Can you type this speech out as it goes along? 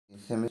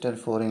Semester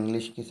 4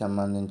 ఇంగ్లీష్కి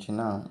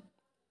సంబంధించిన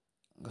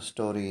ఒక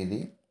story ఇది.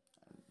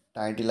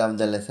 టైటిల్ ఆఫ్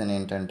ద లెసన్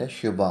ఏంటంటే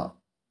శుభ.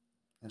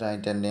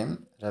 Writer name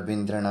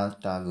Rabindranath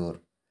Tagore.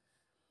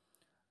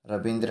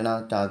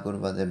 Rabindranath Tagore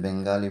was a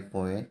Bengali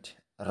poet,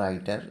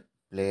 writer,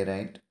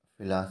 ప్లేరైట్,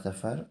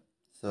 philosopher,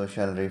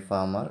 social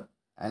reformer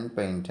and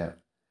painter.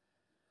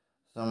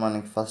 So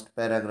మనకి ఫస్ట్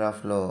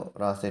పారాగ్రాఫ్లో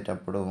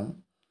రాసేటప్పుడు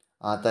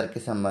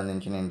ఆథర్కి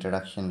సంబంధించిన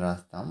ఇంట్రడక్షన్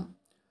రాస్తాం.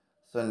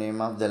 So name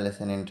of the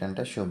lesson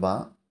ఏంటంటే శుభ.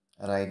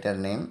 Writer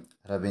name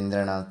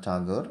Rabindranath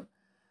Tagore.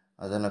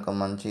 అతను ఒక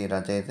మంచి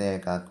రచయితే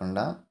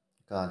కాకుండా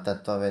ఒక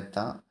తత్వవేత్త,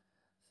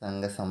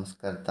 సంఘ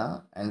సంస్కర్త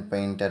అండ్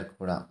పెయింటర్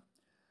కూడా.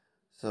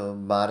 సో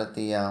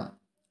భారతీయ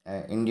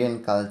ఇండియన్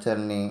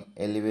కల్చర్ని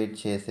ఎలివేట్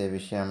చేసే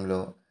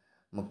విషయంలో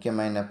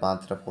ముఖ్యమైన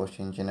పాత్ర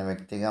పోషించిన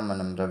వ్యక్తిగా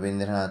మనం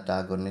రవీంద్రనాథ్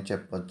ఠాగూర్ని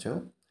చెప్పొచ్చు.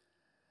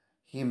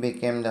 He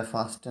became the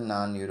first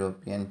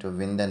non-European to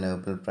win the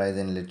Nobel Prize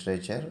in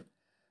Literature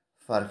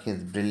for his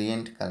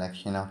brilliant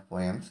collection of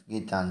poems,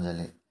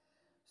 Gitanjali.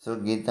 So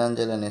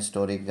Gitanjali అనే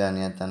స్టోరీకి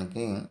కానీ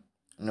అతనికి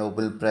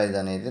నోబెల్ ప్రైజ్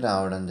అనేది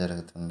రావడం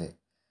జరుగుతుంది.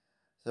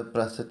 సో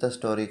ప్రస్తుత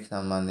స్టోరీకి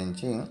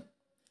సంబంధించి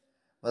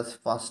was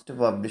first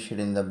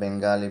published in the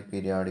Bengali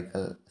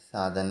periodical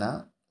Sadhana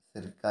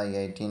circa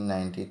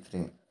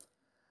 1893.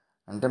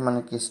 అంటే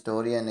మనకి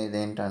స్టోరీ అనేది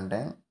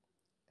ఏంటంటే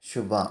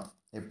శుభ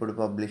ఎప్పుడు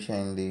పబ్లిష్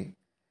అయింది?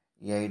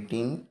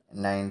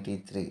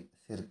 1893.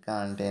 సిర్కా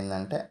అంటే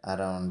ఏంటంటే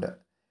అరౌండ్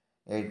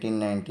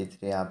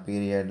 1893 ఆ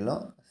పీరియడ్లో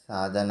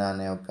సాధన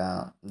అనే ఒక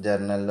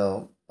జర్నల్లో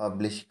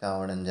పబ్లిష్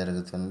కావడం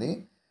జరుగుతుంది.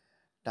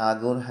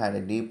 Tagore had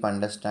a deep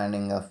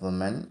understanding of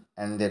women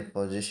and there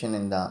position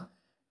in the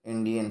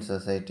Indian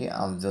society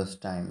of those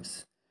times.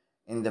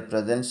 In the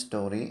present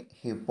story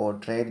he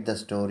portrait the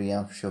story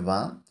of శుభ.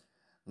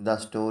 ద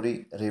స్టోరీ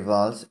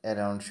రివాల్వ్స్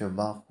అరౌండ్ శుభ,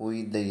 who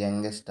is the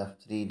youngest of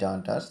 3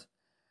 daughters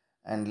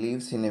and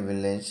leaves in a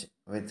village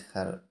with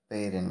her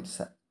parents.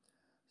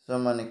 So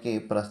మనకి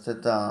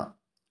ప్రస్తుత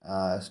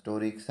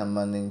స్టోరీకి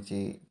సంబంధించి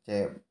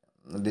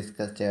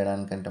discuss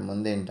చేయడానికంటే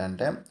ముందు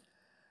ఏంటంటే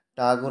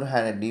Tagore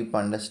had a deep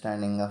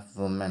understanding of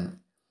women.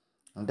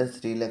 అంటే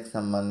స్త్రీలకు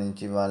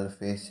సంబంధించి వాళ్ళు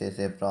ఫేస్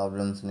చేసే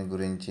ప్రాబ్లమ్స్ని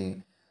గురించి,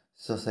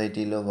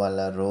 సొసైటీలో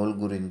వాళ్ళ రోల్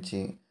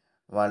గురించి,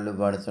 వాళ్ళు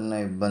పడుతున్న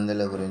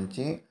ఇబ్బందుల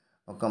గురించి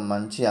ఒక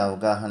మంచి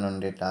అవగాహన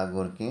ఉండే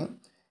ఠాగూర్కి.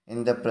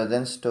 In the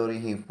present story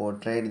he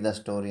portrait the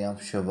story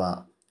of శుభ.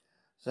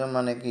 సో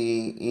మనకి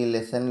ఈ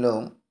లెసన్లో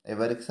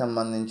ఎవరికి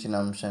సంబంధించిన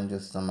అంశం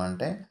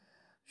చూస్తామంటే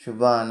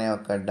శుభ అనే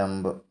ఒక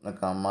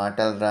ఒక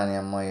మాటలు రాని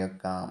అమ్మాయి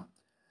యొక్క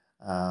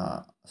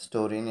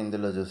స్టోరీని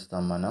ఇందులో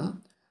చూస్తాం మనం.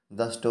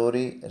 ద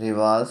స్టోరీ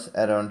రివాల్వ్స్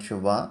అరౌండ్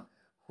శుభ,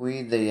 who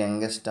is the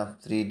youngest of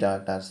 3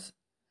 daughters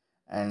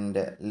and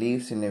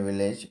leaves in a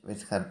village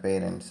with her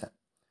parents.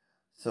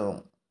 So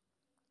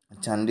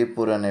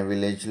Chandipur అనే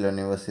విలేజ్లో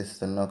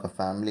నివసిస్తున్న ఒక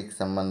ఫ్యామిలీకి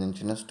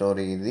సంబంధించిన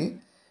స్టోరీ ఇది.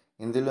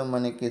 ఇందులో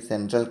మనకి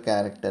సెంట్రల్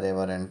క్యారెక్టర్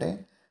ఎవరంటే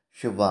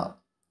శుభ.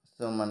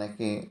 సో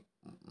మనకి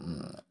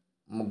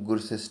 3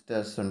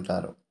 సిస్టర్స్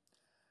ఉంటారు.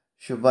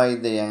 శుభ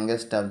is the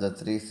youngest of the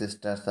 3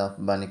 sisters of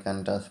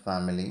బనికంఠాస్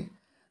family.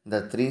 The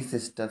 3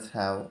 sisters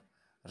have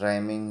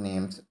rhyming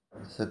names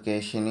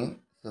సుకేషిని,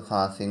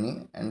 Suhasini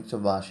and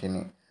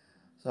Subhashini.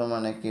 So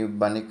మనకి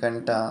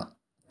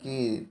బనికంఠకి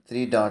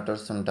 3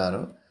 daughters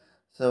ఉంటారు.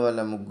 సో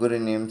వాళ్ళ 3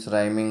 నేమ్స్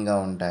రైమింగ్గా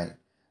ఉంటాయి,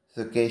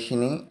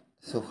 సుకేషిని,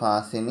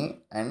 సుహాసిని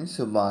అండ్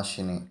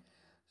సుభాషిని.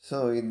 సో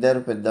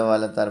 2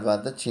 పెద్దవాళ్ళ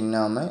తర్వాత చిన్న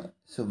ఆమె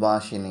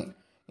సుభాషిని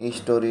ఈ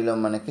స్టోరీలో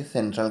మనకి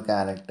సెంట్రల్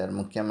క్యారెక్టర్,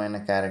 ముఖ్యమైన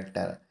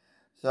క్యారెక్టర్.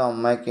 సో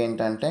అమ్మాయికి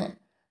ఏంటంటే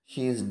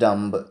షీ ఈజ్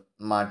డంబ్,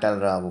 మాటలు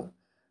రావు.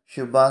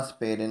 Subha's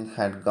parents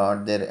had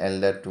got there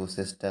elder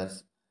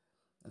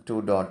 2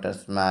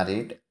 daughters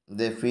married.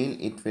 They feel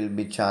it will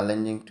be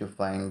challenging to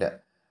find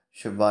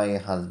శుభ ఏ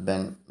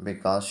husband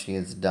because she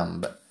is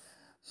dumb.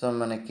 So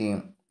మనకి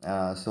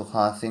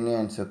సుహాసిని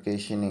అండ్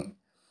సుకేషిని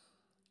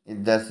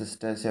 2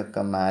 sisters యొక్క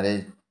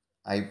మ్యారేజ్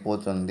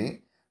అయిపోతుంది.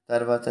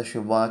 తర్వాత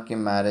శుభకి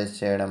marriage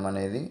చేయడం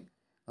అనేది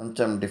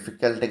కొంచెం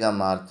డిఫికల్ట్గా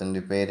మారుతుంది,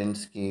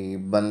 పేరెంట్స్కి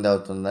ఇబ్బంది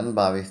అవుతుందని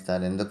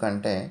భావిస్తారు.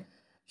 ఎందుకంటే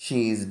షీ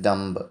ఈజ్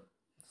డంబ్,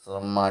 సో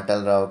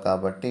మాటలు రావు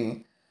కాబట్టి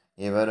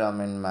ఎవరు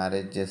ఆమెను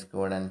మ్యారేజ్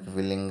చేసుకోవడానికి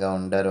విల్లింగ్గా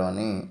ఉండరు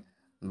అని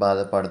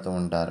బాధపడుతూ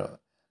ఉంటారు.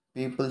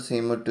 People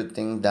seem to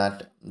think that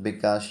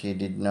because she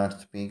did not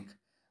speak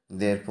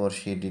therefore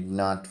she did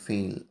not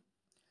feel.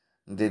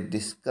 They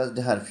discussed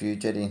her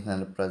future in her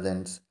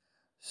presence,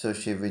 so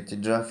she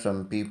withdrew from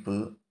people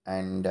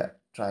and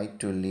tried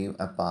to live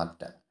apart.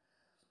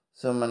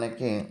 So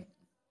మనకి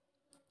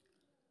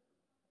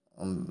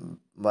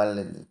వాళ్ళ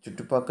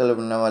చుట్టుపక్కల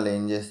ఉన్న వాళ్ళు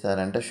ఏం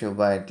చేస్తారంటే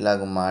శుభ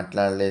ఎట్లాగో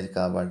మాట్లాడలేదు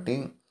కాబట్టి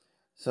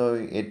సో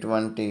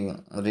ఎటువంటి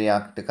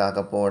రియాక్ట్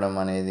కాకపోవడం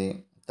అనేది,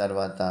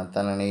 తర్వాత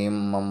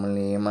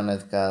మమ్మల్ని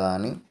ఏమన్నది కదా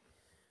అని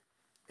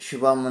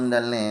శుభ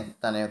ముందల్నే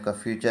తన యొక్క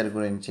ఫ్యూచర్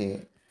గురించి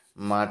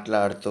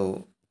మాట్లాడుతూ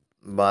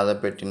బాధ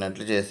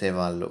పెట్టినట్లు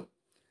చేసేవాళ్ళు.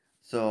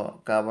 సో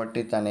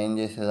కాబట్టి తను ఏం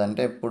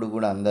చేసేదంటే ఎప్పుడు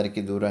కూడా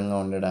అందరికీ దూరంగా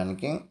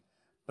ఉండడానికి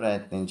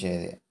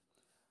ప్రయత్నించేది.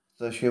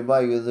 సో శుభ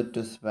used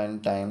to spend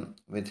time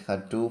with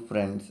her 2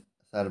 friends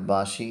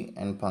సర్బాషి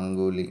and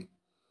పంగూలి.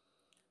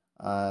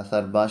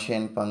 సర్బాషి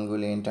and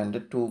పంగులు ఏంటంటే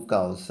 2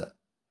 cows.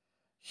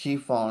 She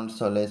found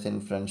solace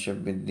in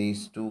friendship with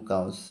these 2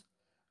 cows,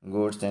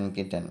 goats and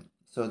kitten.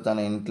 So తన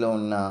ఇంట్లో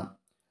ఉన్న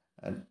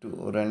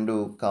 2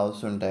 cows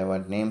ఉంటాయి.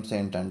 వాటి నేమ్స్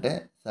ఏంటంటే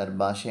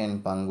సర్బాషి అండ్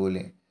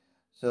పంగులి.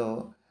 సో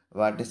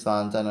వాటి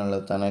స్వాంతనంలో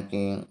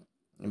తనకి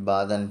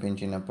బాధ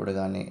అనిపించినప్పుడు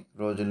కానీ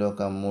రోజులో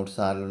ఒక 3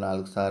 సార్లు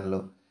 4 సార్లు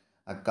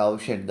ఆ కౌ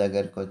షెడ్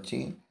దగ్గరికి వచ్చి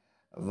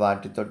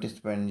వాటితోటి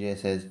స్పెండ్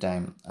చేసేది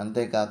టైం.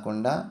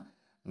 అంతేకాకుండా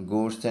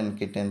గూడ్స్ అండ్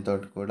కిటెన్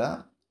తోటి కూడా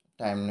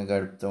టైంని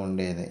గడుపుతూ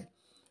ఉండేది.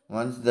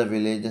 Once the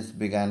villages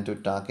began to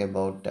talk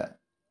about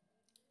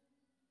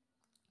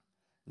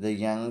the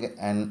young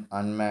and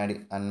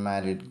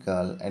unmarried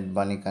girl at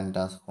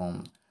Banikanta's home,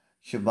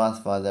 Shubha's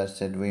father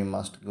said, "We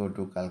must go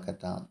to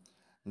Calcutta."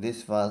 This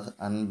was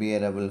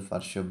unbearable for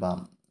Shubha.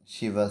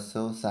 She was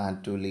so sad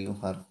to leave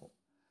her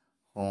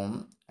home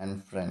and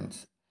friends.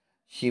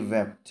 She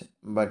wept,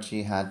 but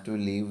she had to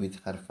leave with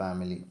her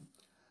family.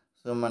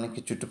 So మనకి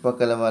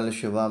చుట్టుపక్కల వాళ్ళు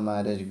శుభ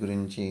marriage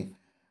గురించి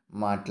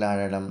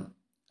మాట్లాడడం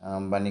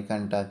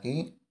బనికంటకి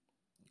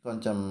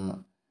కొంచెం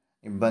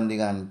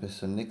ఇబ్బందిగా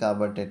అనిపిస్తుంది.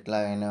 కాబట్టి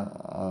ఎట్లాగైనా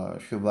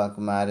శుభకు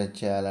మ్యారేజ్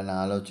చేయాలనే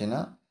ఆలోచన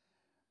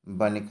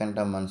బనికంట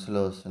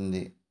మనసులో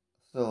వస్తుంది.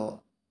 సో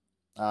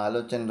ఆ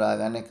ఆలోచన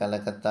రాగానే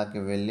కలకత్తాకి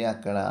వెళ్ళి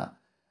అక్కడ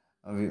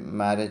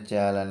మ్యారేజ్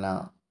చేయాలన్న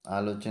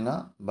ఆలోచన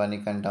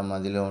బనికంట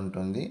మదిలో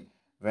ఉంటుంది.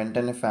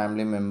 వెంటనే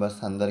ఫ్యామిలీ మెంబర్స్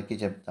అందరికీ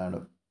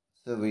చెప్తాడు.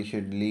 So we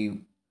should leave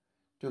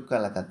to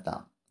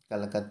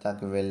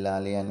కలకత్తాకి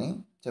వెళ్ళాలి అని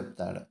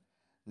చెప్తాడు.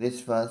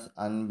 దిస్ వాజ్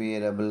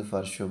అన్బియరబుల్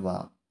ఫర్ శుభ.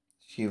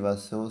 She was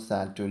so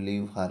sad to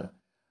leave her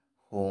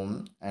home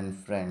and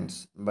friends,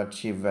 but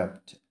she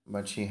wept,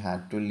 but she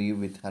had to leave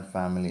with her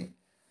family.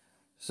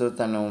 So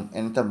తను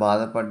ఎంత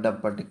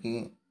బాధపడ్డప్పటికీ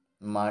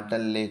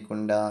మాటలు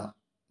లేకుండా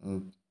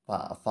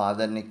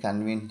ఫాదర్ని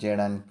కన్విన్స్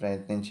చేయడానికి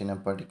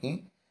ప్రయత్నించినప్పటికీ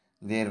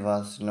దేర్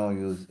వాస్ నో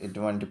యూజ్,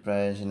 ఎటువంటి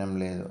ప్రయోజనం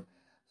లేదు.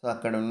 సో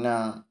అక్కడున్న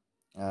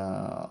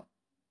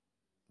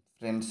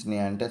ఫ్రెండ్స్ని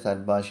అంటే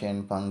సర్బాషి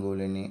అండ్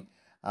పంగులిని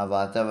ఆ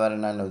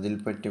వాతావరణాన్ని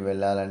వదిలిపెట్టి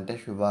వెళ్ళాలంటే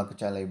శుభకు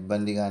చాలా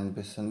ఇబ్బందిగా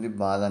అనిపిస్తుంది,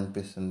 బాధ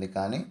అనిపిస్తుంది.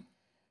 కానీ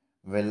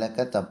వెళ్ళక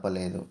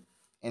తప్పలేదు.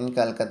 In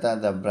Calcutta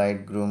the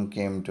bride groom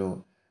came to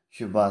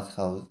Shubha's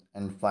house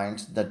and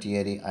finds the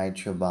teary-eyed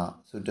Shubha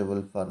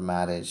suitable for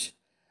marriage.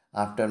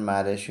 After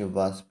marriage,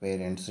 Shubha's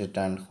parents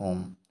returned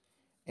home.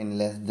 In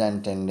less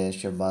than 10 days,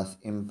 Shubha's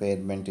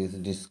impairment is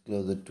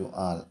disclosed to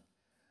all.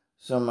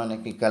 So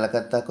మనకి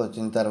కలకత్తాకు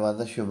వచ్చిన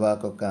తర్వాత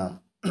శుభకు ఒక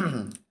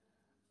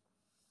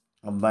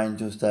అబ్బాయిని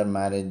చూస్తారు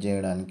marriage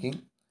చేయడానికి.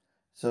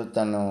 So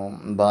తను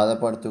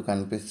బాధపడుతూ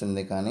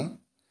కనిపిస్తుంది. కానీ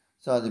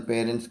సో అది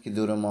పేరెంట్స్కి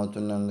దూరం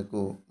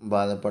అవుతున్నందుకు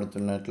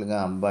బాధపడుతున్నట్లుగా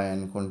అబ్బాయి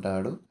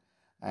అనుకుంటాడు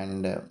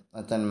అండ్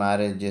అతను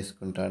మ్యారేజ్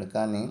చేసుకుంటాడు.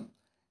 కానీ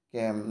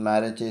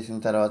మ్యారేజ్ చేసిన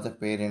తర్వాత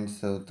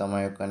పేరెంట్స్ తమ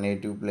యొక్క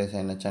నేటివ్ ప్లేస్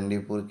అయిన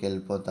చండీపూర్కి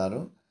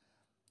వెళ్ళిపోతారు.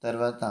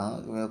 తర్వాత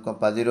ఒక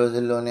 10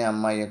 రోజుల్లోనే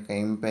అమ్మాయి యొక్క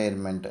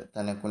ఇంపైర్మెంట్,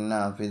 తనకున్న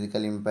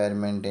ఫిజికల్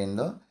ఇంపైర్మెంట్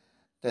ఏందో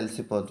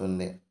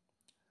తెలిసిపోతుంది.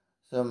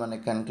 సో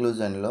మన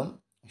కన్క్లూజన్లో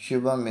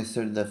శుభ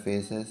missed the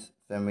faces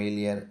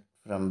familiar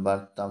from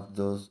birth of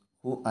those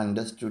who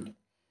understood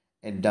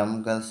a dumb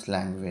girls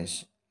language.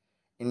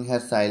 In her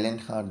silent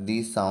heart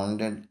these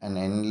sounded an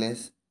endless,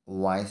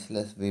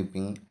 voiceless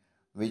weeping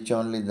which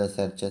only the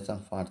searchers of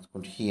hearts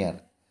could hear.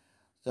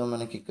 So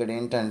మనకి ఇక్కడ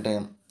ఏంటంటే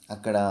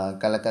అక్కడ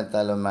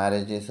కలకత్తాలో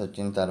marriage చేసి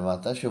వచ్చిన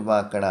తర్వాత శుభ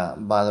అక్కడ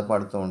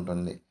బాధపడుతూ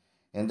ఉంటుంది.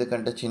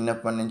 ఎందుకంటే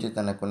చిన్నప్పటి నుంచి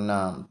తనకున్న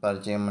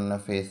పరిచయం ఉన్న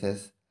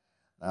ఫేసెస్,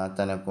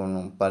 తనకు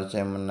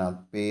పరిచయం ఉన్న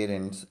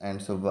పేరెంట్స్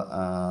అండ్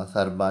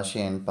సర్బాషి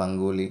అండ్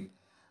పంగూలి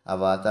ఆ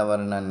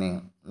వాతావరణాన్ని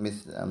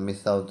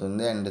మిస్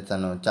అవుతుంది అండ్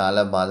తను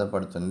చాలా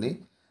బాధపడుతుంది.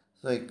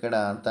 సో ఇక్కడ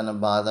తన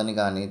బాధని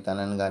కానీ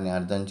తనని కానీ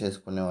అర్థం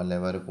చేసుకునే వాళ్ళు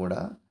ఎవరు కూడా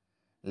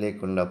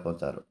లేకుండా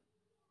పోతారు.